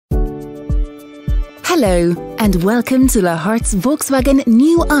Hello, and welcome to Lahart's Volkswagen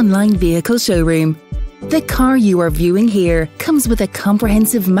new online vehicle showroom. The car you are viewing here comes with a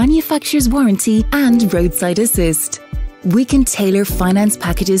comprehensive manufacturer's warranty and roadside assist. We can tailor finance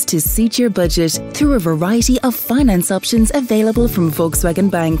packages to suit your budget through a variety of finance options available from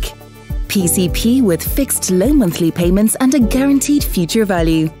Volkswagen Bank. PCP with fixed low monthly payments and a guaranteed future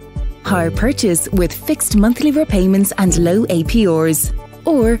value. Hire purchase with fixed monthly repayments and low APRs.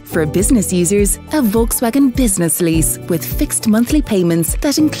 Or, for business users, a Volkswagen business lease with fixed monthly payments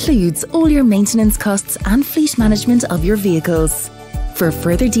that includes all your maintenance costs and fleet management of your vehicles. For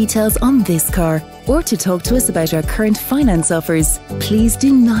further details on this car, or to talk to us about our current finance offers, please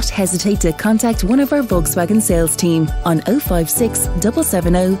do not hesitate to contact one of our Volkswagen sales team on 056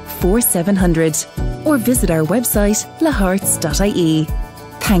 770 4700 or visit our website laharts.ie.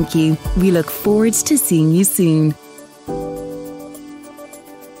 Thank you. We look forward to seeing you soon.